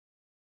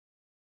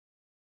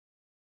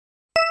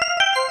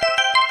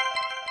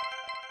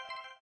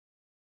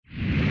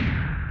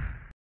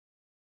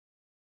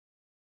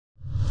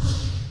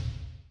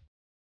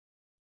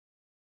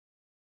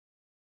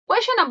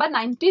Question number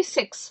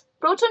 96.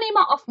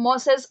 Protonema of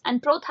mosses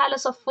and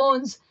prothallus of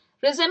ferns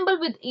resemble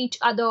with each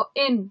other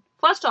in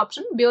first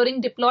option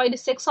bearing diploid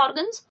sex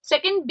organs,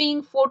 second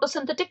being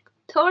photosynthetic,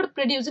 third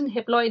producing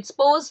haploid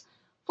spores,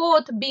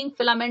 fourth being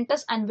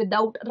filamentous and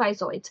without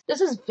rhizoids.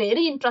 This is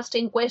very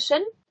interesting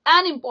question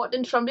and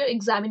important from your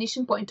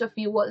examination point of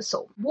view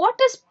also. What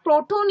is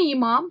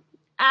protonema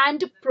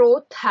and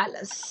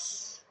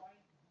prothallus?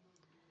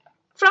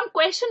 From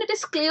question it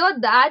is clear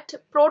that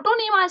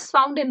protonema is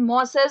found in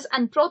mosses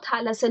and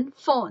prothallus in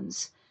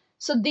ferns.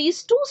 So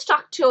these two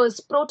structures,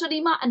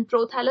 protonema and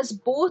prothallus,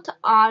 both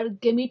are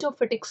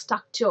gametophytic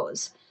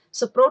structures.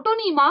 So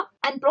protonema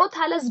and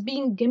prothallus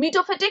being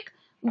gametophytic,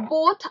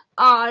 both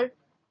are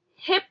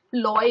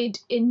haploid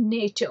in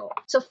nature.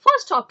 So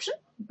first option,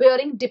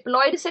 bearing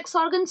diploid sex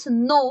organs,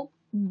 no.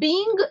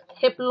 Being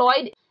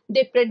haploid,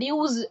 they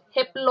produce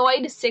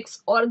haploid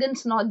sex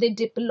organs, not the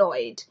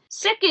diploid.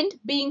 Second,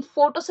 being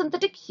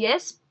photosynthetic,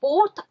 yes,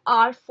 both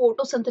are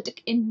photosynthetic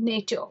in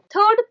nature.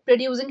 Third,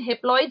 producing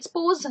haploid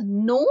spores,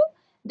 no,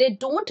 they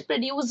don't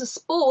produce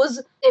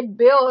spores, they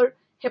bear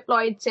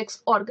haploid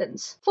sex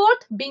organs.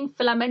 Fourth, being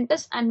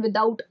filamentous and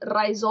without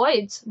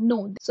rhizoids,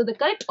 no. So the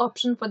correct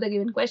option for the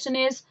given question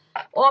is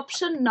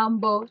option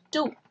number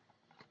 2.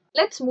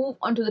 Let's move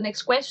on to the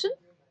next question.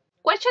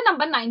 Question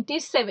number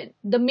 97.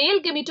 The male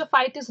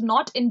gametophyte is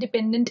not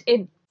independent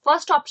in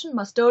first option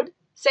mustard,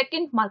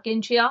 second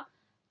Markensia,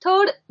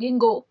 third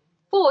ginkgo,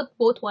 fourth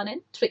both 1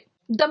 and 3.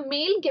 The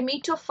male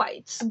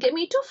gametophytes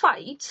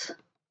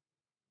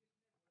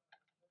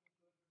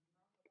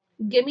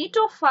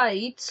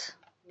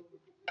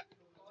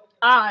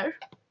are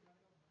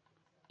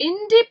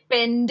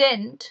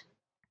independent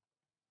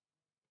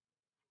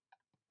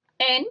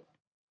in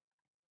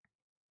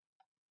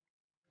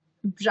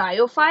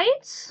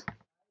bryophytes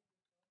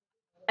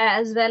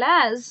as well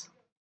as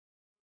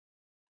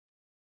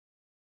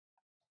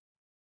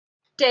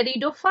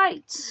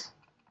pteridophytes.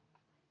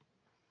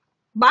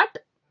 But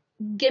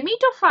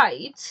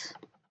gametophytes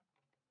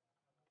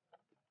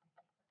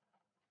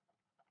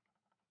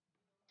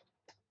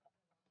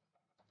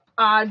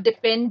are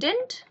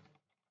dependent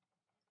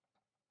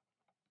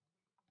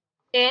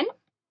in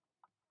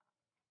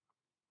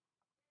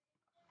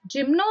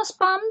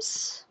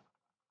gymnosperms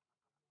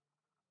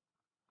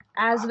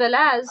as well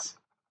as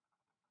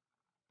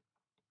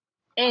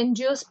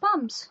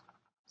angiosperms.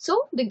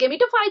 So the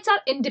gametophytes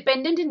are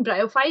independent in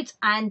bryophytes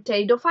and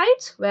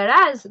pteridophytes,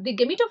 whereas the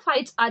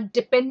gametophytes are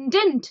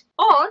dependent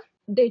or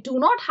they do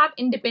not have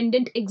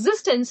independent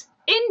existence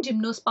in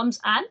gymnosperms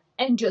and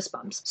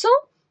angiosperms. So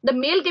the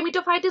male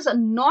gametophyte is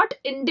not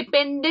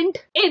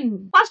independent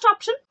in first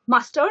option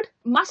mustard.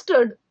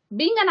 Mustard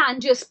being an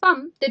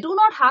angiosperm, they do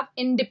not have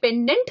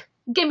independent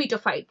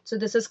gametophyte. So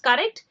this is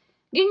correct.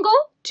 Ginkgo,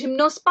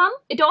 gymnosperm,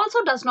 it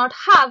also does not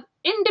have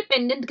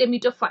independent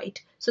gametophyte.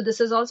 So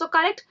this is also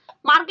correct.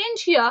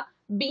 Markensia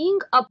being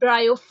a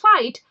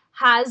bryophyte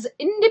has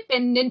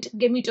independent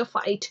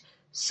gametophyte.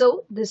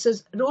 So this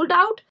is ruled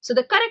out. So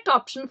the correct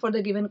option for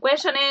the given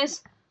question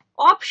is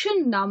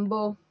option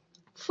number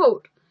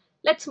 4.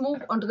 Let's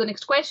move on to the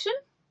next question.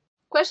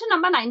 Question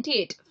number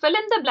 98. Fill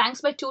in the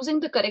blanks by choosing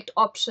the correct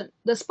option.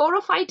 The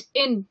sporophyte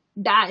in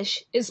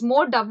dash is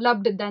more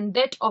developed than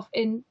that of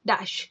in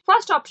dash.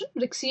 First option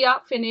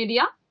Rixia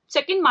Phenaria,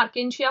 second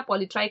Markensia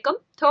polytrichum,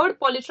 third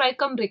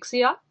Polytrichum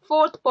Rixia,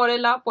 fourth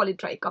Porella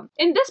polytrichum.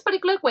 In this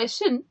particular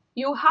question,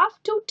 you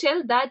have to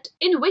tell that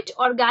in which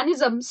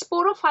organism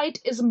sporophyte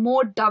is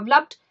more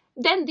developed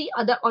than the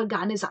other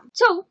organism.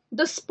 So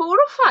the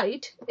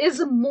sporophyte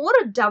is more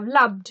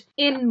developed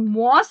in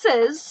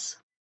mosses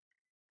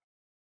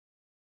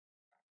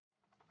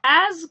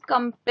as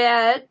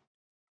compared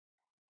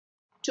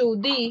to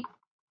the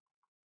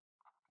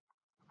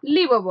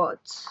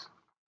liverworts.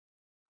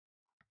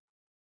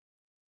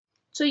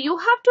 So you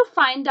have to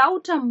find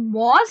out a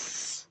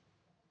moss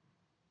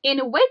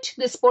in which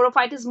the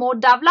sporophyte is more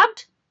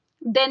developed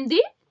than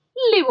the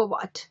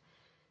liverwort.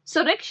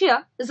 So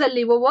Rixia is a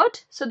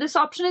liverwort, so this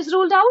option is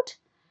ruled out.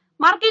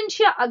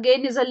 Markensia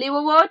again is a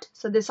liverwort,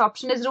 so this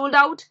option is ruled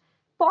out.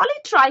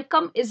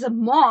 Polytrichum is a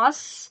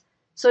moss,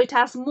 so it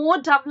has more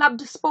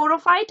developed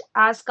sporophyte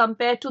as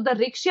compared to the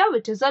Rixia,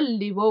 which is a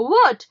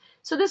liverwort.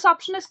 So this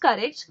option is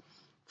correct.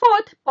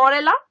 Fourth,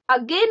 Porella,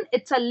 again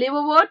it's a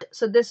liverwort,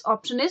 so this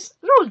option is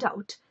ruled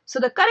out. So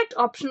the correct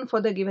option for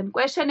the given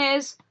question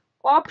is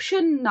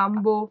option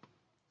number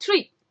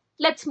 3.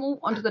 Let's move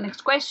on to the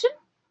next question.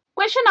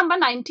 Question number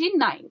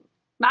 99.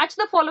 Match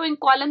the following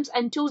columns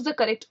and choose the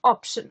correct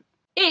option.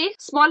 A.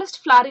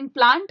 Smallest flowering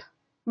plant,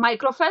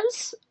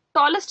 Microphyll.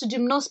 Tallest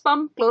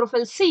gymnosperm,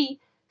 Chlorophyll C.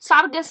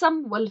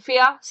 Sargassum,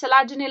 Wolffia,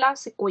 Selaginella,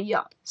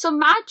 Sequoia. So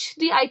match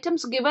the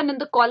items given in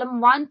the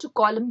column 1 to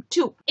column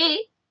 2. A.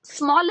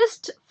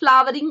 Smallest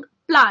flowering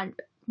plant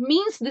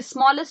means the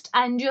smallest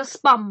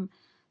angiosperm.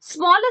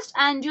 Smallest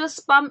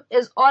angiosperm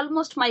is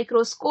almost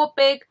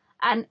microscopic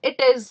and it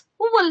is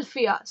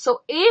Wolffia.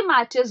 So A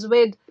matches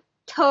with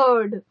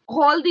third.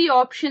 All the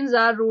options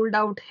are ruled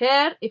out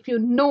here if you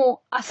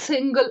know a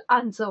single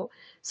answer.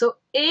 So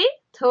A,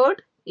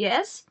 third,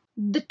 yes.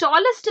 The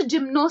tallest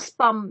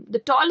gymnosperm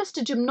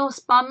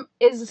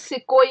is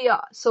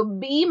sequoia. So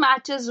B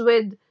matches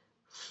with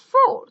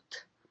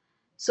fourth.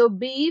 So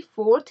B,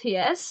 fourth,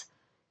 yes.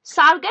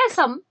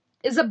 Sargassum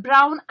is a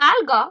brown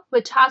alga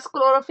which has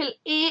chlorophyll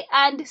A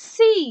and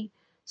C.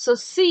 So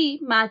C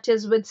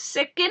matches with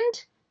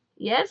second.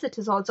 Yes, it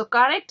is also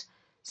correct.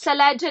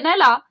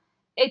 Selaginella,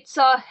 it's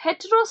a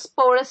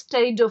heterosporous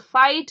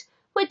pteridophyte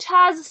which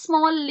has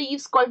small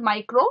leaves called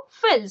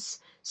microphyls.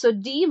 So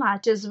D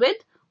matches with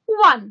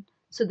 1.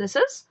 So this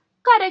is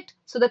correct.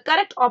 So the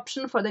correct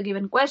option for the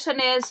given question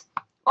is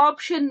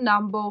option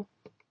number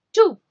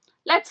 2.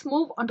 Let's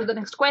move on to the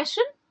next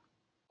question.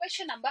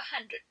 Question number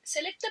 100.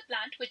 Select the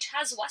plant which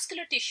has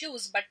vascular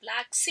tissues but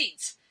lacks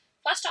seeds.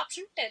 First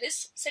option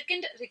Pteris,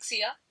 second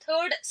Rixia,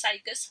 third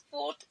Cycas,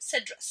 fourth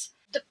Cedrus.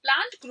 The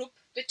plant group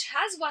which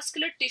has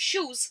vascular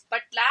tissues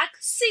but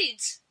lacks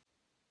seeds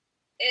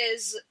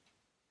is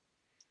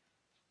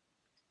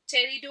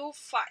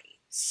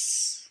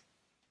pteridophytes.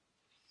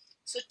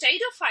 So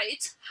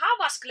pteridophytes have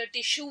vascular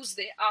tissues.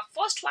 They are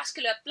first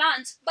vascular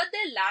plants, but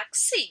they lack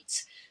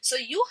seeds. So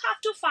you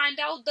have to find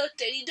out the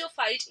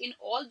pteridophyte in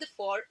all the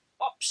 4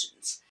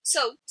 options.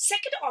 So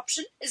second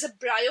option is a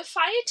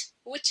bryophyte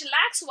which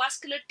lacks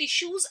vascular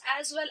tissues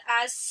as well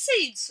as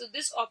seeds. So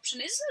this option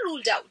is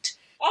ruled out.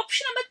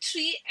 Option number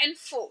 3 and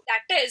 4,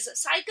 that is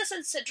Cycas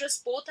and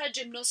Cedrus, both are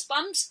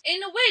gymnosperms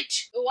in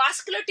which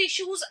vascular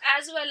tissues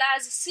as well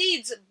as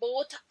seeds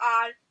both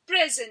are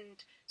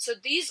present. So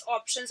these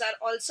options are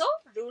also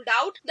ruled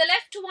out. The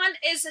left one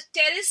is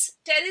Pteris.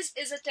 Pteris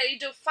is a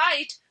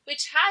pteridophyte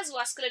which has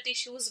vascular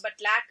tissues but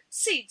lack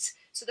seeds.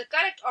 So the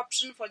correct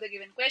option for the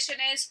given question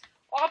is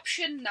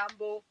option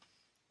number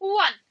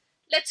 1.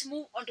 Let's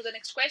move on to the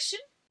next question.